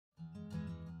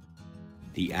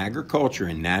The Agriculture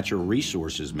and Natural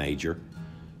Resources major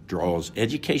draws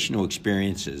educational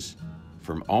experiences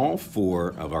from all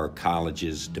four of our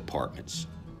college's departments.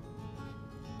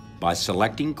 By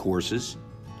selecting courses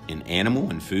in animal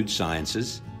and food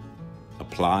sciences,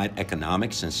 applied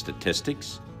economics and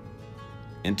statistics,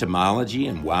 entomology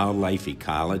and wildlife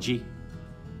ecology,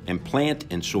 and plant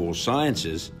and soil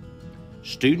sciences,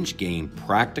 students gain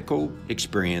practical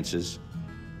experiences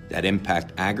that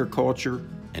impact agriculture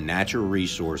and natural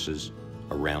resources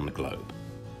around the globe.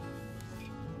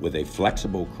 With a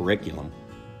flexible curriculum,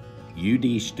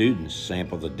 UD students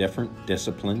sample the different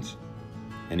disciplines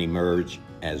and emerge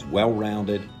as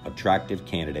well-rounded, attractive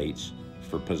candidates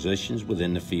for positions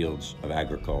within the fields of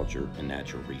agriculture and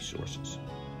natural resources.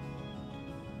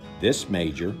 This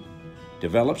major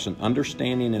develops an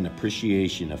understanding and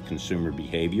appreciation of consumer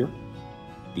behavior,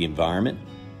 the environment,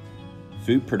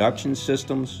 food production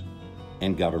systems,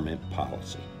 and government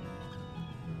policy.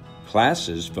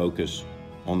 Classes focus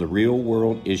on the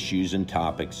real-world issues and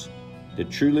topics that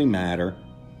truly matter,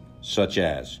 such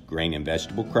as grain and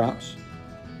vegetable crops,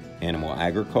 animal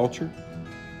agriculture,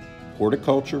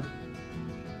 horticulture,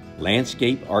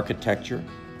 landscape architecture,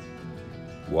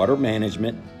 water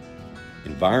management,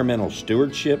 environmental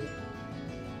stewardship,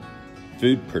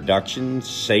 food production,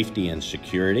 safety and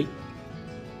security,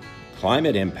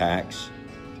 climate impacts,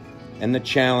 and the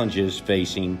challenges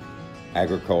facing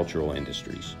agricultural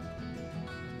industries.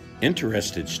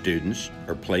 Interested students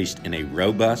are placed in a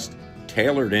robust,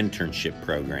 tailored internship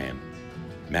program,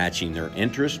 matching their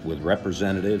interest with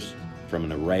representatives from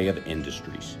an array of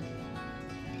industries.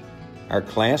 Our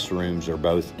classrooms are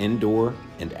both indoor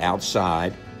and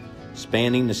outside,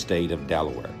 spanning the state of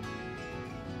Delaware.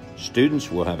 Students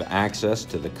will have access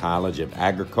to the College of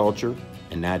Agriculture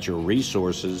and Natural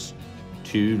Resources,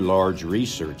 2 large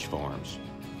research farms,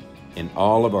 and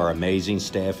all of our amazing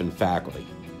staff and faculty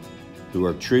who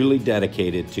are truly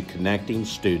dedicated to connecting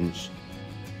students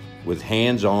with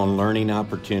hands-on learning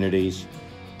opportunities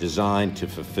designed to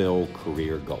fulfill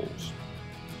career goals.